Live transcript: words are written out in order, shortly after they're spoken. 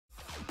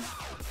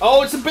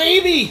Oh, it's a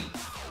baby!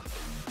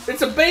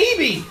 It's a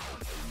baby!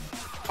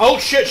 Oh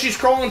shit, she's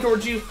crawling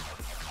towards you.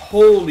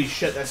 Holy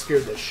shit, that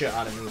scared the shit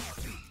out of me.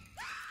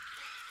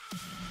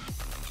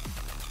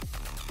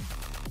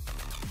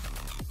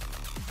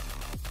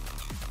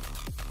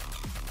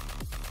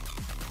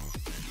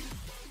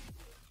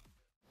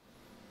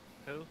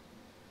 Who?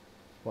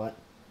 What?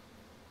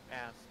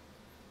 Ass.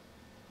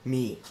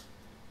 Me.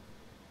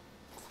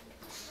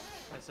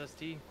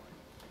 SST.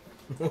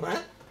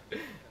 What?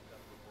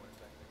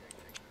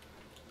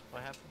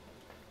 What happened?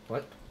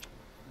 What?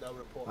 No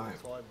report. All right.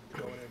 So I'm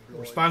going in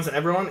blowing. Responds to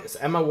everyone. It's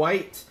Emma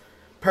White.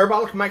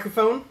 Parabolic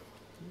microphone.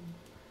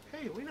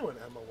 Hey, we know an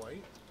Emma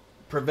White.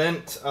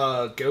 Prevent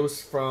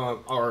ghosts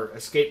from or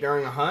escape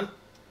during a hunt.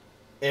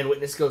 And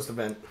witness ghost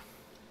event.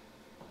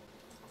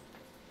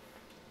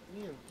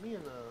 Me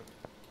and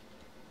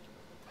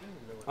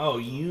Oh,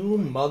 you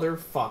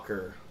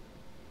motherfucker.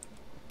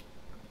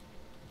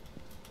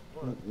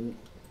 What?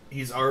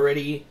 He's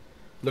already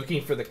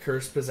looking for the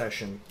cursed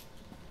possession.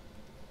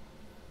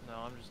 No,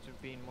 I'm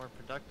just being more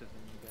productive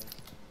than you guys.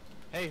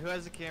 Hey, who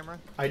has a camera?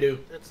 I do.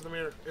 It's the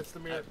mirror. It's the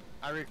mirror.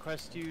 I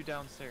request you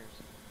downstairs.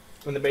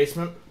 In the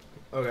basement?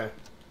 Okay.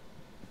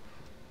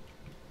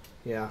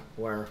 Yeah,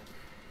 where?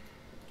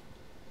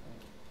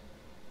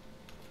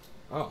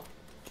 Oh.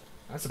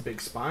 That's a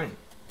big spine.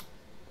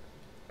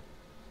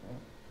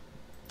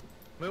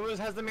 Moo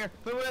has the mirror.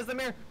 Moo has the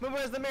mirror. Moo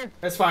has the mirror.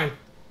 That's fine.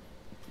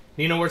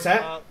 Do you know where it's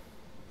at?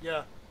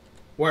 Yeah.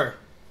 Where?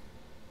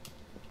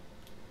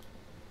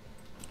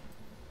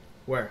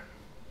 Where?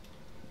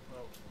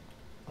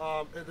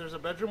 Oh. There's a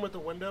bedroom with a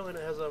window and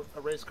it has a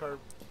race car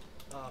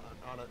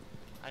on it.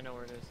 I know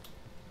where it is.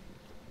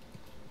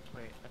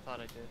 Wait, I thought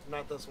I did.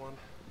 Not this one.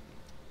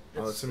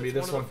 Oh, it's gonna be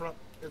this one.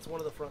 It's one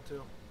of the front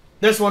two.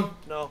 This one.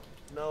 No.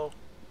 No.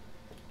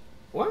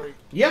 What? Wait.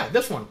 Yeah,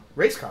 this one.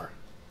 Race car.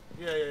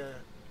 Yeah.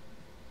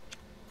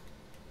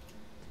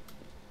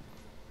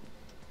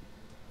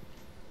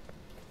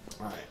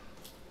 Alright.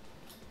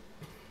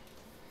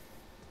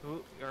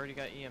 Ooh, you already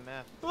got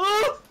EMF.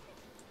 Ah!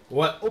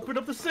 What? Open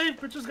up the safe.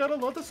 Bitches got a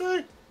lot to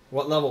say.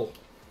 What level?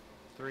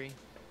 3.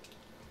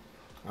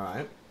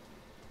 Alright.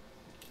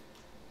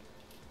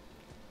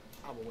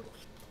 I'm a little.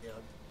 Yeah.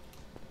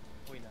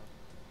 We know.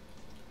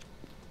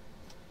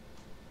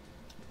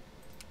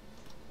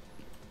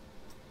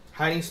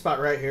 Hiding spot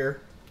right here.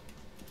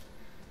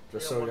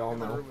 Just Yeah, so one y'all in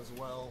the know. room as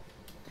well.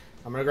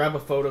 I'm gonna grab a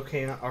photo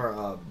cam or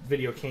a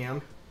video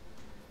cam.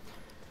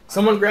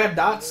 Someone grab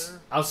dots.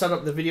 I'll set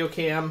up the video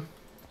cam.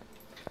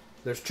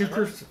 There's 2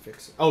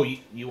 crucifixes. Oh,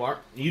 you are?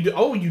 You do?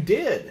 Oh, you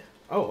did.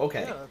 Oh,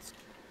 okay. Yeah,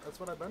 that's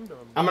what I've been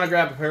doing. I'm gonna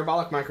grab a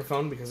parabolic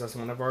microphone because that's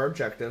one of our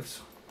objectives.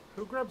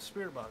 Who grabbed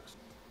spirit box?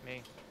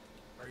 Me.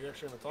 Are you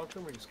actually gonna talk to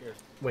him or are you scared?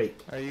 Wait.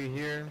 Are you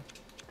here?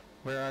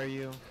 Where are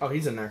you? Oh,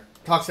 he's in there.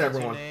 Talks to What's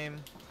everyone. your name?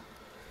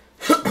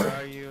 Where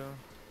are you?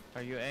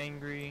 Are you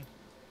angry?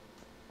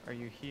 Are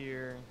you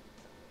here?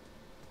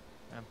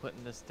 I'm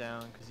putting this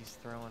down because he's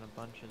throwing a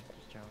bunch of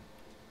junk.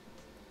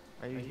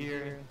 Are you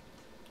here?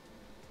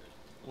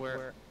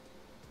 Where?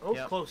 Oh,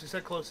 Yep. close. He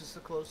said close. He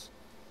said close.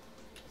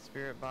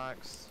 Spirit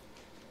box.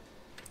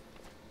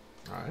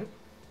 Alright.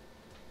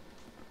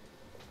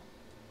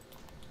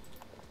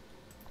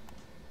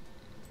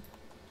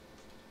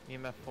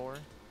 EMF 4.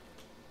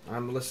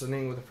 I'm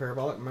listening with a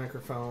parabolic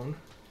microphone.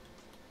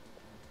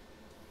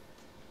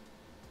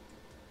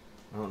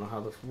 I don't know how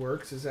this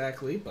works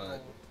exactly,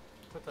 but...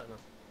 Put that in.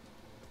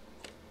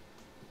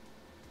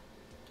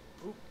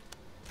 Oop.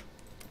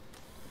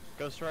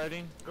 Ghost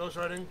riding. Ghost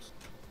riding.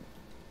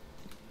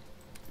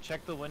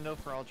 Check the window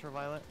for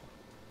ultraviolet.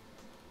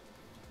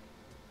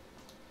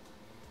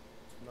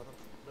 Nothing.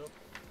 Nope.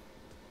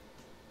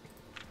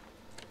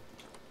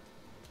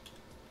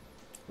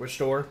 Which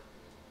door?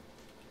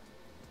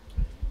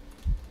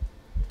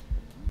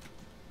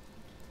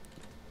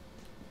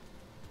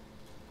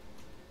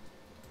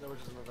 That was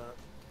just in the back.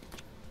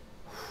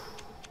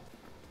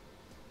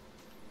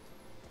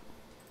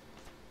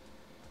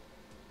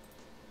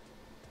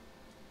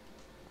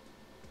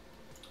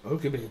 Oh,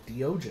 it could be a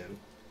Diogen.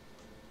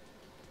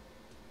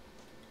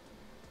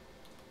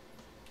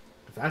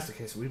 If that's the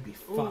case, we'd be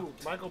Ooh,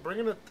 fucked. Michael, bring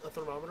in a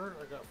thermometer.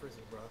 I got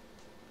freezing breath.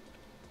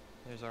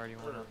 There's already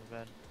one on the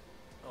bed.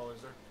 Oh, is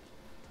there?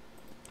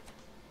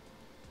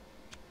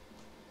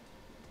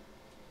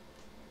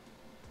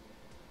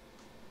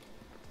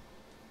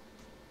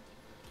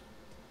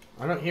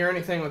 I don't hear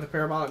anything with a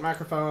parabolic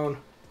microphone.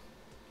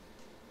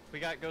 We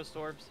got ghost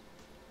orbs.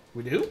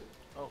 We do?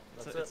 Oh,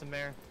 that's It's a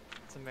mare.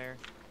 It's a mare.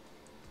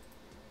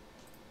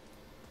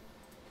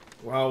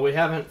 Well, we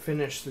haven't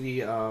finished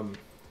the,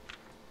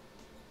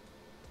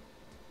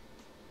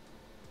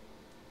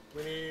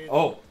 We need.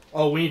 Oh,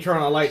 we need to turn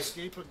on the lights.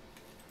 Escape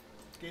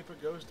a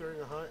ghost during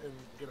a hunt and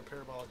get a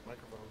parabolic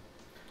microphone.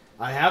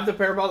 I have the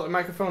parabolic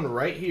microphone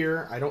right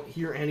here. I don't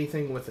hear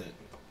anything with it.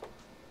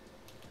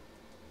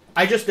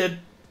 I just did.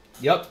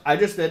 Yep, I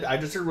just did. I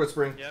just heard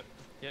whispering. Yep,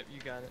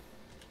 you got it.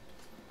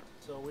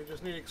 So we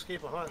just need to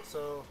escape a hunt.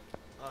 So,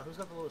 who's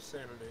got the lowest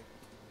sanity?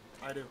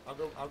 I do.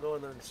 I'll go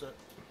in there and sit.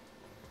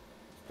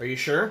 Are you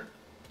sure?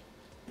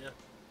 Yeah.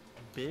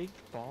 Big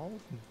ball?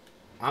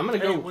 I'm gonna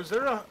Hey, go. was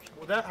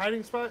that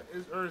hiding spot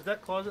or is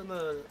that closet in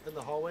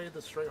the hallway, the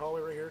straight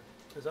hallway right here?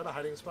 Is that a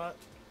hiding spot?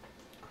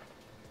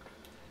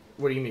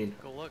 What do you mean?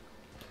 Go look.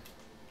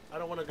 I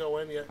don't want to go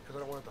in yet because I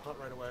don't want it to hunt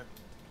right away.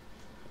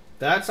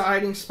 That's a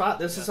hiding spot.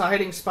 This is a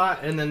hiding spot,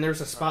 and then there's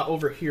a spot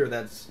over here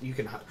that's you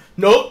can.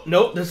 Nope,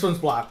 nope. This one's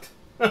blocked.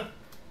 All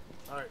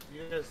right,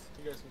 you guys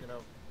can get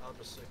out. I'll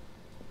just see.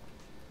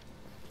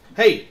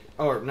 Hey,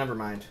 oh, never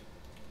mind.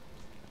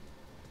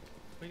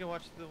 We can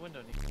watch through the window,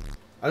 Nick.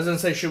 I was gonna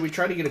say, should we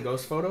try to get a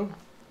ghost photo?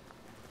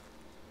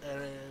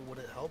 And would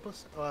it help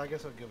us? Oh, I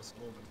guess it would give us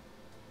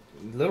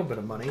A little bit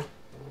of money.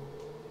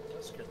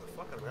 That scared the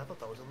fuck out of me. I thought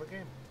that was in the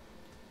game.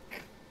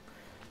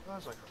 I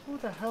was like, who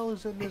the hell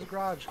is in this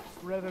garage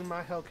revving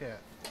my Hellcat?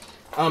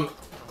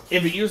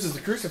 If it uses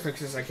the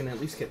crucifixes, I can at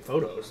least get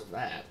photos of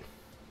that.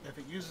 If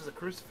it uses a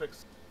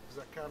crucifix, does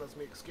that count as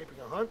me escaping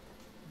a hunt?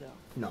 No.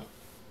 No.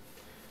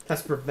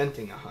 That's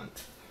preventing a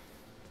hunt.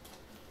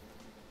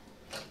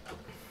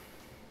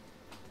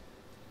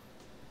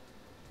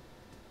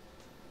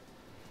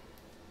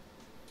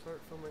 Start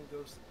filming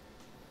ghosts.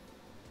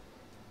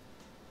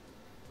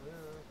 Yeah.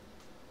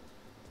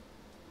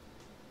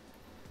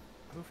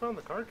 Who found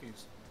the car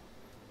keys?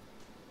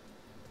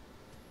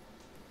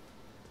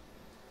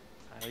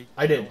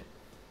 I did. don't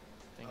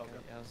think Okay.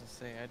 I was gonna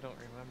say, I don't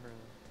remember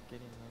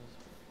getting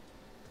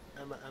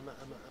those. Emma.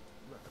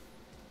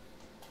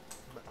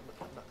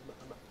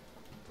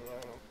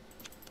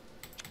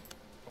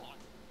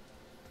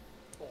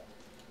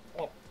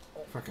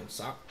 Fucking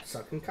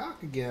sucking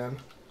cock again.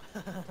 I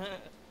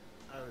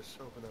was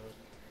hoping I was.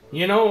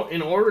 You know,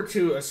 in order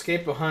to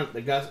escape a hunt,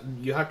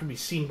 you have to be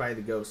seen by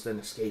the ghost and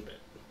escape it,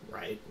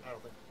 right? I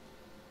don't think.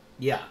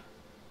 Yeah.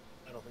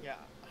 I don't think. Yeah,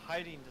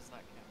 hiding does not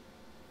count.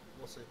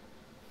 We'll see.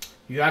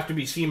 You have to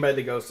be seen by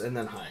the ghost and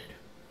then hide.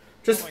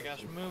 Just, Oh my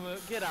gosh, Moo,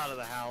 get out of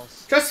the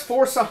house. just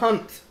force a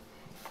hunt.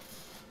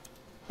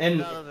 And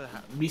Get out of the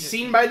house. be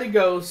seen by the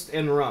ghost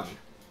and run.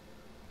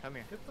 Come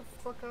here. Get the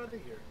fuck out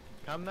of here.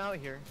 Come out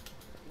here.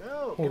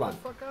 No, Hold get on. the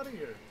fuck out of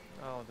here.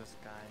 Oh, this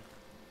guy.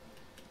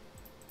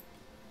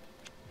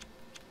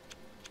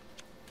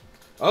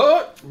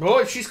 Oh,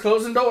 boy, she's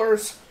closing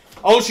doors.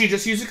 Oh, she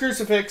just used a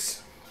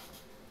crucifix.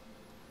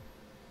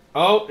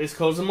 Oh, it's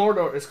closing more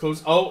doors. It's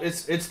closed. Oh,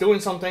 it's doing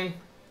something.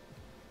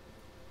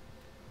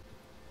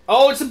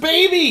 Oh, it's a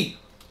baby.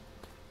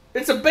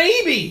 It's a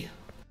baby.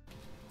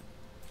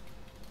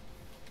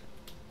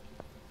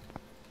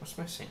 What's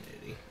my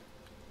sanity?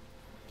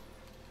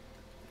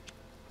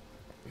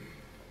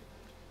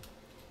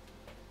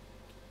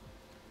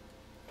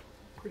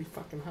 Pretty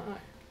fucking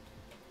high.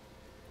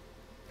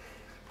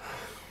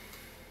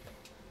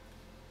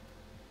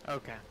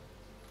 Okay.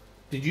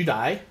 Did you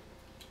die?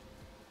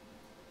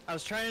 I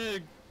was trying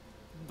to,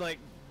 like,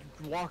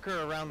 walk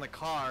her around the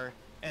car,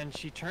 and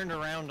she turned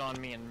around on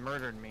me and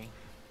murdered me.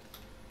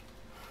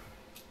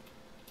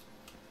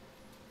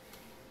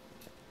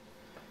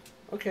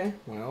 Okay,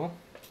 well,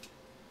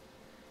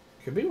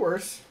 could be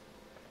worse.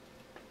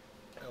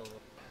 Hell.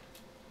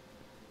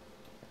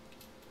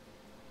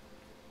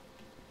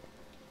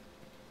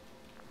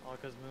 All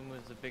because Moon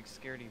was a big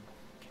scaredy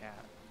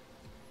cat.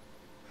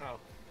 How?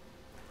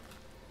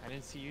 I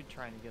didn't see you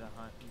trying to get a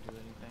hunt and do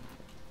anything.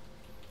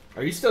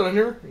 Are you still in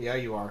here? Yeah,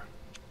 you are.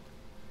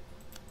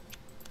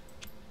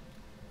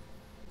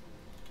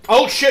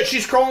 Oh shit,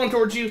 she's crawling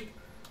towards you.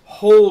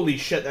 Holy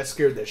shit, that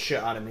scared the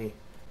shit out of me.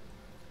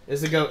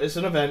 It's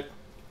an event.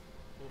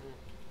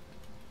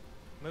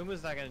 Moon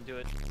was not gonna do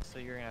it, so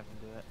you're gonna have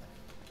to do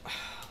it.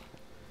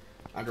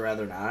 I'd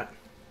rather not,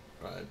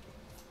 but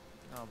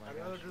Oh my I'd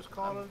gosh. rather just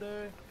call it a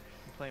day.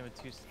 I'm playing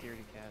with two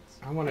scaredy cats.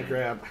 I want to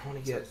grab. I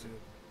want to get. Says you.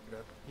 Yeah.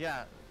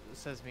 Yeah, it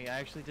says me. I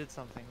actually did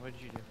something. What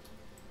did you do?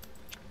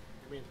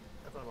 I mean,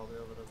 I found all the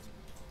evidence.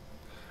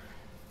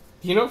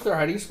 Do you know if there are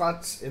hiding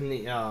spots in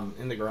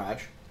the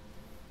garage?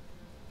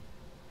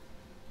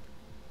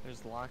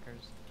 There's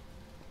lockers.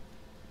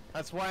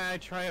 That's why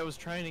I was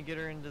trying to get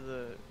her into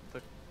the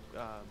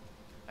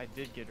I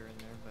did get her in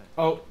there,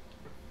 but Oh,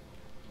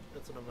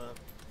 It's an event.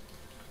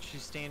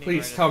 she's standing.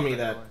 please right tell at the me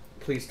front that. door.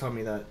 Please tell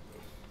me that.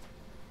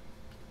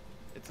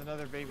 It's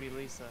another baby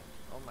Lisa.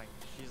 Oh my,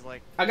 she's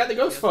like. I got the she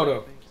ghost has no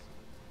photo. face.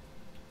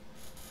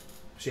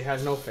 She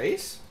has no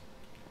face?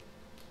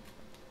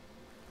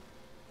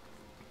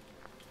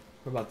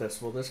 What about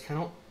this? Will this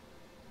count?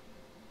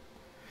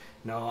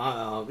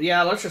 No,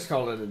 yeah, let's just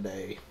call it a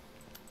day.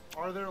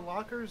 Are there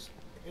lockers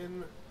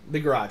in The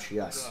garage, the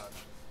yes. garage?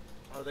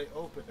 Are they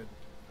open?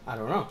 I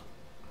don't know.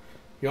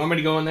 You want me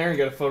to go in there and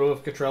get a photo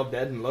of Cottrell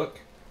dead and look?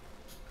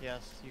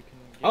 Yes, you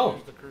can. Get Oh.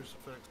 Use the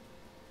crucifix.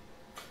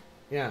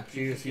 Yeah,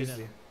 she You just can used get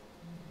the... in.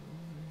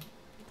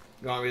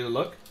 You want me to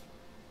look?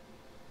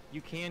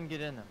 You can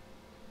get in them.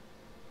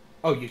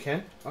 Oh, you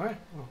can? Alright.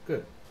 Oh,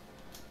 good.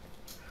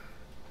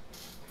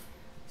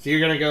 So you're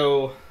gonna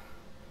go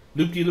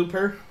loop-de-loop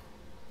her?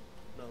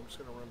 No, I'm just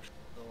gonna run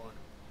the locker.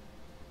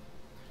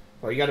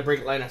 Well, you gotta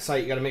break line of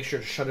sight. You gotta make sure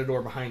to shut a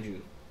door behind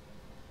you.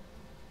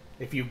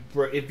 If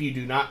you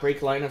do not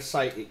break line of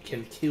sight, it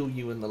can kill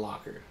you in the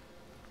locker.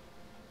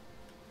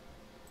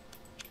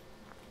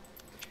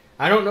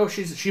 I don't know.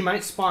 She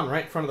might spawn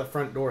right in front of the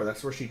front door.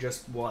 That's where she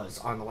just was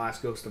on the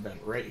last ghost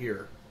event, right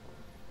here.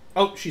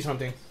 Oh, she's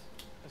hunting.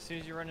 As soon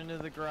as you run into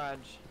the garage,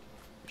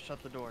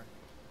 shut the door.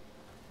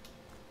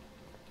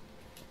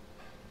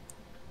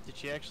 Did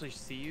she actually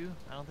see you?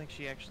 I don't think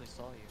she actually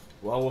saw you.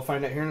 Well, we'll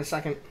find out here in a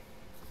second.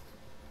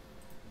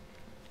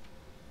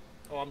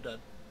 Oh, I'm dead.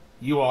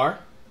 You are?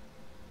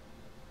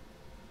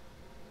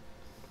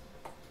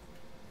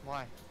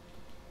 Why?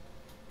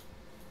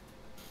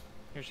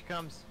 Here she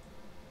comes.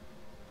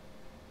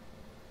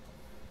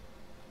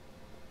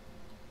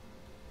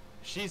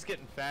 She's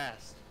getting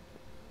fast.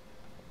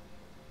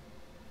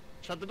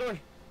 Shut the door.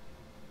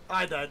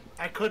 I died.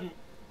 I couldn't.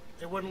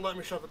 It wouldn't let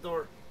me shut the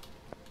door.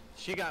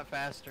 She got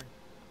faster.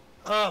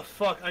 Oh,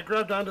 fuck. I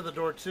grabbed onto the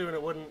door, too, and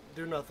it wouldn't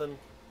do nothing.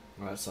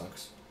 Oh, that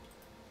sucks.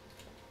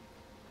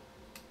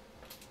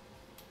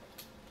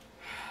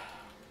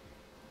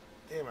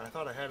 Damn it, I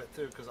thought I had it,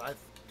 too, because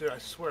dude, I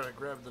swear I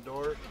grabbed the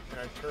door, and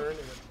I turned,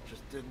 and it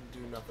just didn't do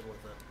nothing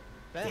with it.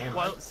 That Damn.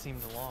 hunt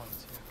seemed long,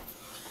 too.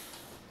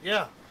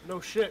 Yeah, no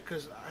shit,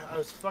 because I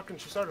was fucking,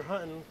 she started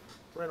hunting,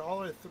 ran all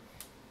the way through.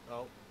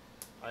 Oh,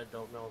 I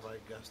don't know if I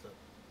guessed it.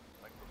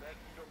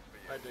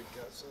 I did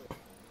guess it.